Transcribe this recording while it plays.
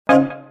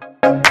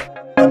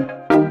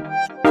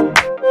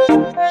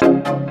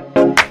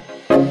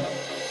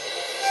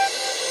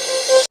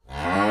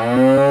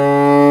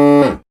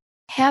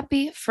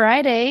Happy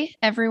Friday,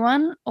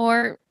 everyone.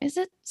 Or is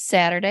it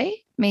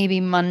Saturday? Maybe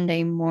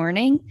Monday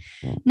morning?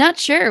 Not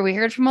sure. We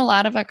heard from a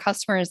lot of our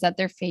customers that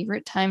their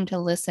favorite time to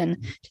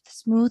listen to the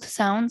smooth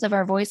sounds of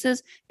our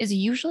voices is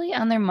usually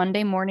on their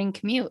Monday morning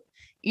commute.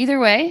 Either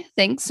way,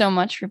 thanks so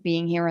much for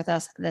being here with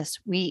us this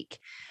week.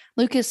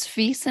 Lucas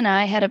Feast and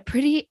I had a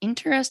pretty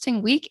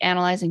interesting week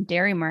analyzing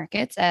dairy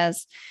markets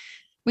as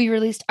we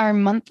released our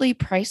monthly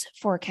price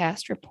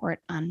forecast report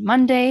on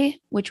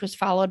Monday, which was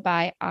followed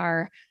by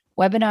our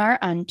webinar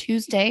on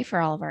Tuesday for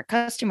all of our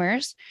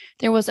customers.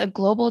 There was a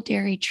global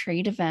dairy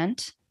trade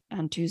event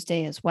on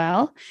Tuesday as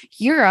well.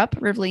 Europe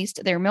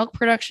released their milk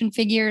production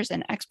figures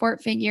and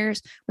export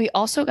figures. We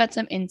also got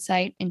some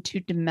insight into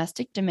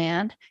domestic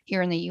demand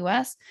here in the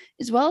US,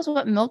 as well as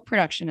what milk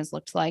production has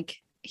looked like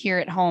here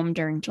at home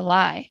during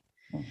July.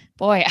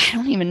 Boy, I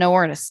don't even know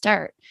where to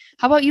start.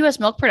 How about US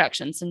milk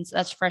production, since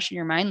that's fresh in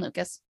your mind,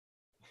 Lucas?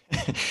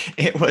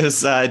 It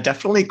was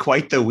definitely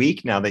quite the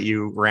week now that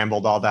you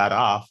rambled all that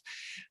off.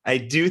 I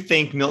do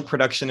think milk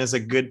production is a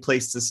good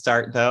place to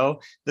start,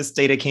 though. This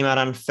data came out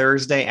on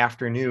Thursday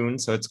afternoon,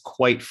 so it's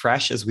quite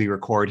fresh as we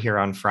record here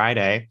on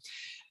Friday.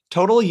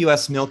 Total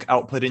US milk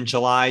output in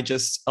July,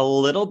 just a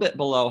little bit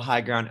below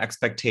high ground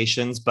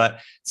expectations,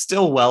 but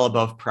still well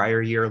above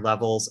prior year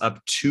levels,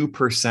 up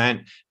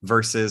 2%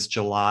 versus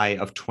July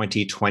of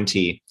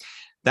 2020.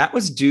 That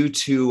was due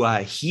to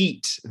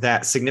heat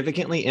that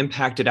significantly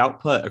impacted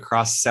output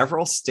across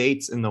several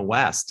states in the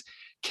West.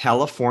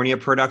 California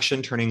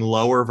production turning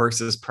lower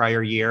versus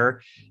prior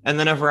year, and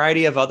then a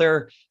variety of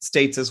other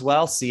states as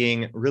well,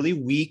 seeing really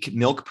weak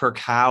milk per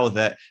cow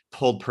that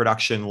pulled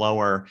production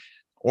lower.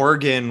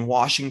 Oregon,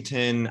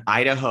 Washington,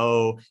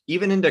 Idaho,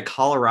 even into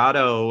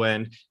Colorado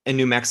and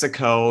New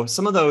Mexico,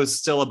 some of those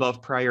still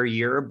above prior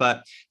year,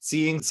 but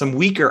seeing some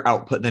weaker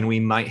output than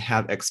we might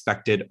have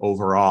expected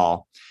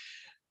overall.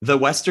 The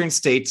Western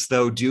states,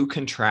 though, do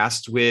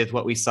contrast with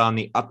what we saw in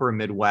the upper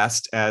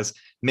Midwest as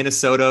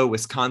Minnesota,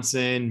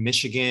 Wisconsin,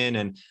 Michigan,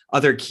 and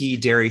other key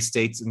dairy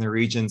states in the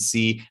region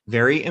see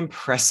very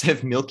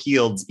impressive milk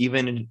yields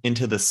even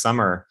into the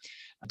summer.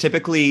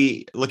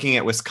 Typically, looking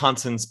at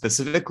Wisconsin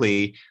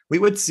specifically, we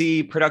would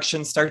see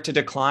production start to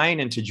decline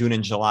into June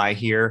and July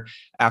here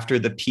after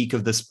the peak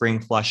of the spring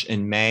flush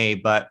in May,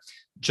 but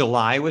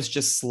July was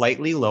just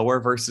slightly lower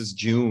versus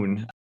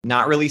June.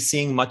 Not really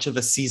seeing much of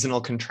a seasonal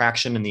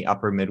contraction in the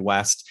upper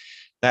Midwest.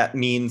 That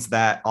means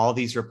that all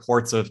these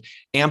reports of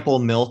ample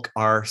milk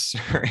are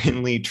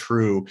certainly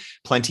true.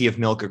 Plenty of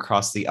milk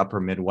across the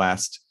upper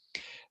Midwest.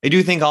 I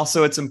do think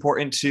also it's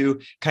important to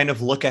kind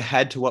of look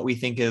ahead to what we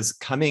think is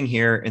coming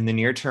here in the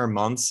near term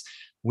months.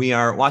 We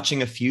are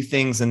watching a few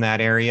things in that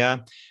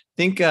area. I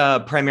think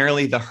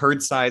primarily the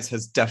herd size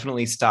has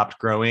definitely stopped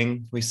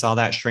growing. We saw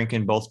that shrink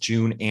in both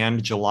June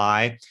and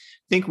July.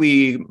 I think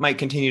we might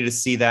continue to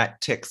see that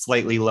tick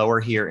slightly lower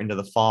here into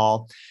the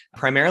fall,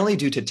 primarily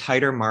due to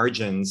tighter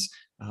margins,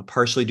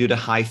 partially due to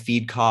high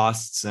feed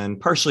costs and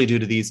partially due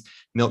to these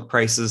milk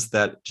prices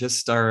that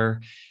just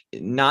are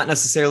not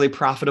necessarily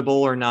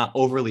profitable or not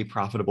overly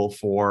profitable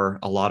for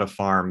a lot of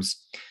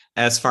farms.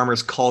 As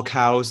farmers cull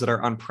cows that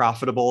are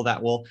unprofitable,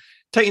 that will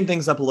tighten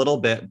things up a little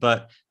bit,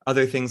 but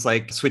other things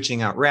like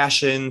switching out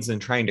rations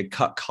and trying to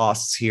cut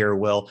costs here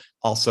will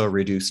also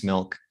reduce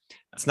milk.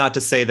 It's not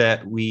to say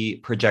that we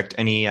project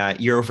any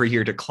year over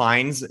year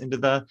declines into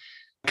the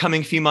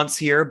coming few months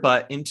here,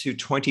 but into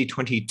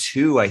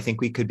 2022, I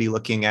think we could be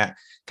looking at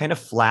kind of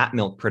flat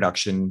milk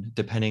production,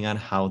 depending on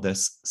how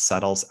this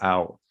settles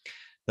out.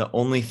 The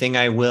only thing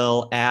I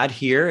will add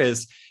here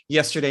is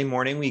yesterday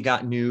morning, we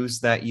got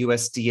news that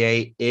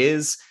USDA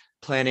is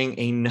planning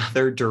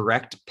another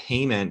direct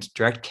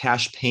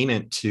cash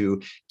payment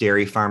to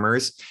dairy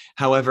farmers.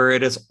 However,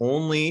 it is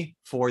only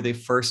for the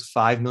first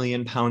 5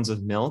 million pounds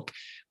of milk,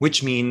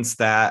 which means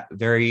that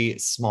very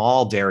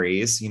small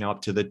dairies,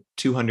 up to the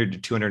 200 to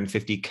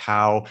 250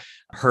 cow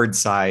herd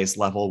size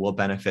level will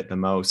benefit the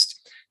most.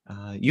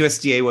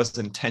 USDA was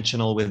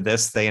intentional with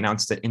this. They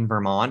announced it in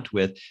Vermont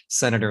with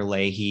Senator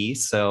Leahy.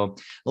 So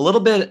a little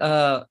bit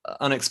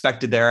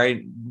unexpected there.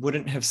 I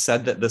wouldn't have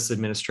said that this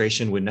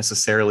administration would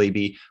necessarily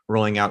be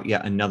rolling out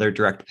yet another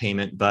direct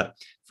payment, but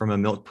from a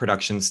milk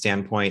production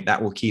standpoint,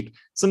 that will keep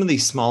some of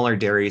these smaller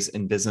dairies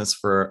in business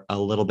for a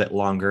little bit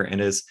longer and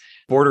is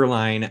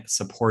borderline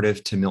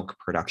supportive to milk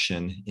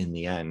production in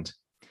the end.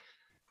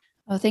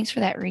 Oh, thanks for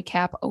that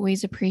recap.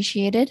 Always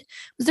appreciated.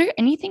 Was there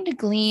anything to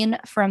glean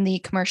from the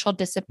commercial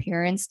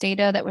disappearance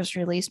data that was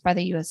released by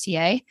the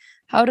USDA?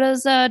 How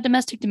does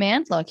domestic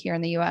demand look here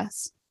in the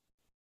US?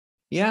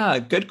 Yeah,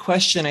 good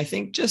question. I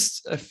think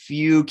just a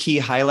few key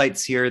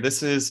highlights here.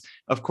 This is,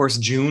 of course,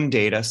 June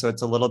data, so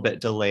it's a little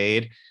bit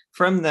delayed.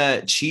 From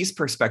the cheese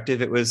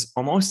perspective, it was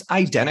almost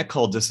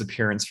identical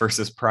disappearance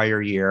versus prior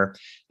year.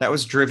 That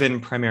was driven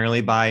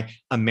primarily by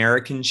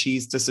American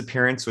cheese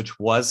disappearance, which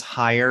was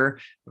higher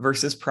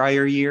versus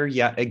prior year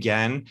yet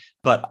again,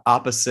 but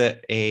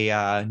opposite a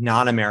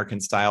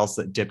non-American styles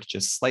that dipped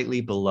just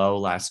slightly below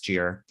last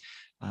year.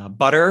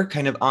 Butter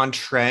kind of on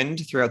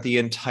trend throughout the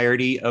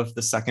entirety of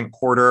the second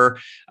quarter,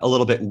 a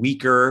little bit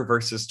weaker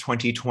versus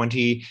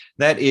 2020.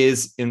 That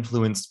is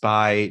influenced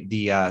by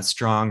the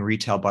strong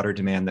retail butter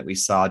demand that we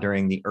saw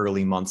during the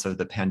early months of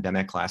the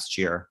pandemic last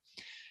year.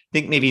 I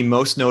think maybe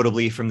most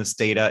notably from this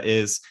data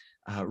is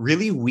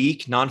really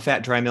weak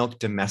non-fat dry milk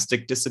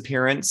domestic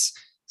disappearance.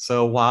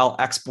 So while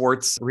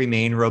exports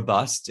remain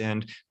robust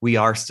and we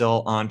are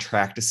still on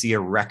track to see a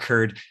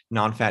record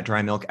non-fat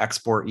dry milk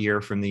export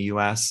year from the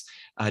US,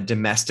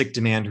 domestic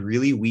demand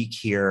really weak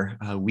here,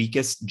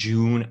 weakest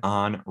June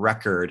on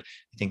record.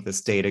 I think this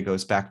data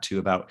goes back to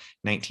about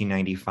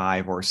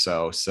 1995 or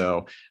so.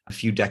 So a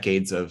few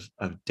decades of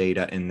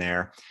data in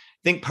there.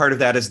 I think part of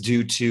that is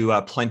due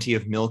to plenty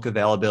of milk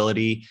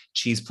availability,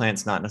 cheese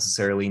plants not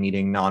necessarily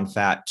needing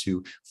non-fat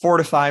to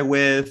fortify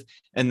with.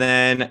 And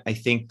then I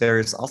think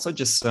there's also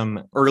just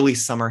some early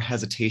summer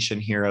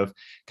hesitation here of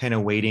kind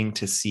of waiting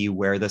to see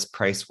where this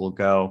price will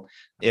go.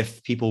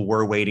 If people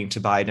were waiting to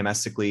buy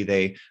domestically,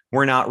 they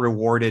were not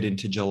rewarded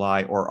into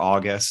July or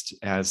August,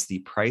 as the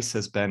price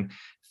has been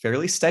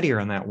fairly steady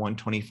around that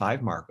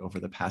 125 mark over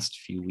the past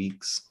few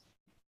weeks.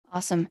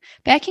 Awesome.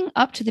 Backing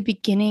up to the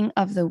beginning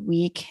of the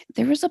week,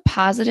 there was a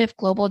positive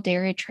global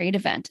dairy trade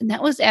event, and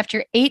that was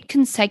after 8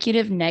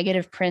 consecutive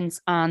negative prints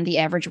on the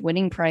average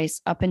winning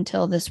price up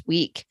until this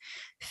week.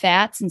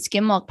 Fats and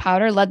skim milk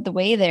powder led the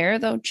way there,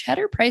 though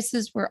cheddar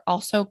prices were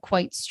also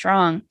quite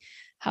strong.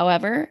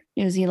 However,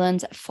 New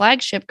Zealand's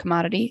flagship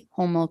commodity,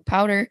 whole milk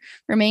powder,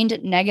 remained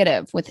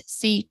negative, with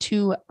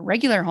C2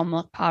 regular whole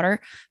milk powder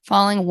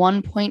falling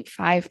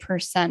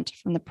 1.5%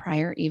 from the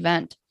prior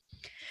event.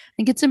 I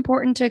think it's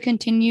important to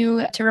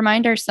continue to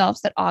remind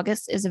ourselves that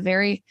August is a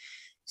very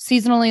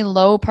seasonally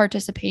low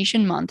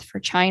participation month for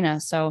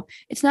China. So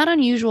it's not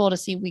unusual to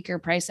see weaker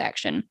price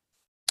action.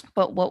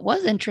 But what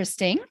was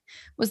interesting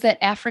was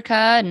that Africa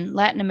and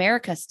Latin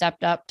America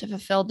stepped up to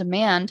fulfill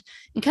demand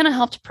and kind of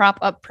helped prop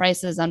up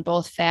prices on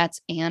both fats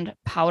and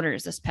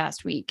powders this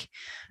past week.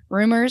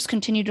 Rumors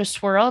continue to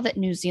swirl that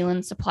New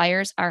Zealand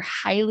suppliers are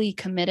highly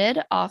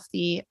committed off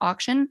the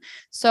auction.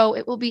 So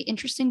it will be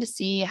interesting to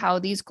see how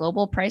these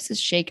global prices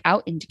shake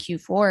out into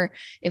Q4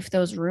 if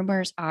those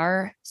rumors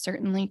are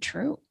certainly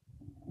true.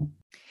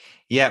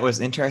 Yeah, it was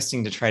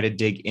interesting to try to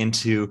dig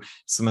into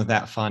some of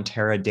that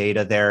Fonterra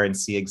data there and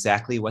see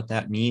exactly what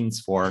that means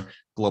for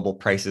global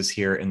prices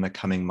here in the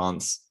coming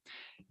months.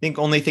 I think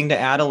only thing to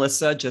add,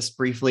 Alyssa, just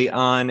briefly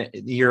on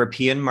the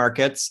European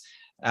markets.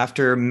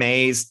 After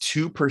May's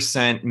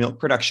 2% milk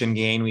production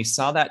gain, we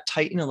saw that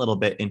tighten a little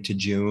bit into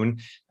June.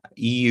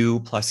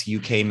 EU plus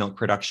UK milk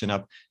production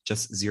up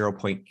just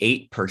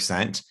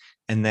 0.8%.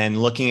 And then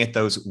looking at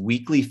those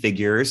weekly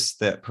figures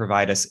that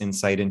provide us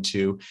insight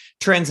into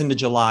trends into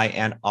July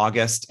and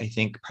August, I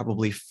think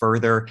probably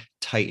further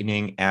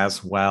tightening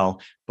as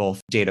well.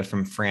 Both data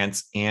from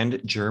France and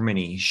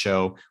Germany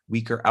show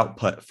weaker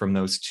output from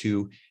those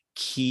two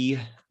key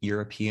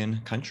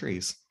European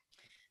countries.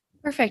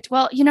 Perfect.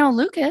 Well,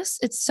 Lucas,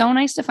 it's so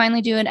nice to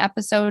finally do an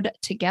episode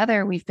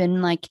together. We've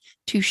been like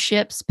two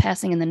ships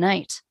passing in the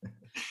night.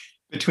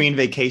 Between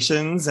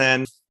vacations,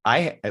 and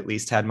I at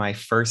least had my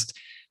first,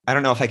 I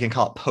don't know if I can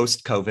call it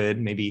post-COVID,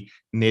 maybe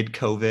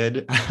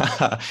mid-COVID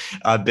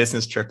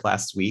business trip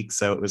last week.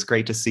 So it was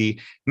great to see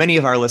many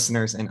of our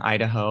listeners in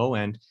Idaho.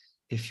 And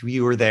if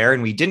you were there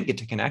and we didn't get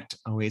to connect,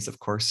 always, of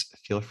course,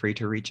 feel free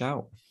to reach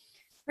out.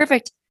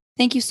 Perfect.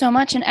 Thank you so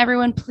much. And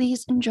everyone,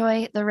 please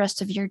enjoy the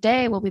rest of your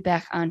day. We'll be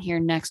back on here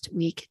next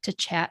week to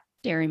chat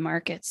dairy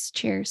markets.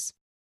 Cheers.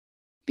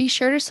 Be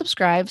sure to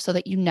subscribe so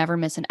that you never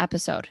miss an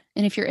episode.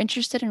 And if you're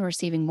interested in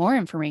receiving more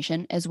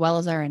information as well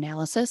as our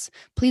analysis,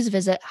 please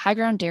visit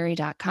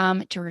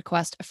highgrounddairy.com to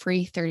request a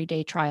free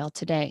 30-day trial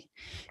today.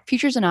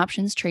 Futures and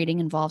options trading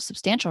involves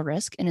substantial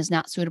risk and is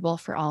not suitable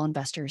for all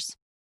investors.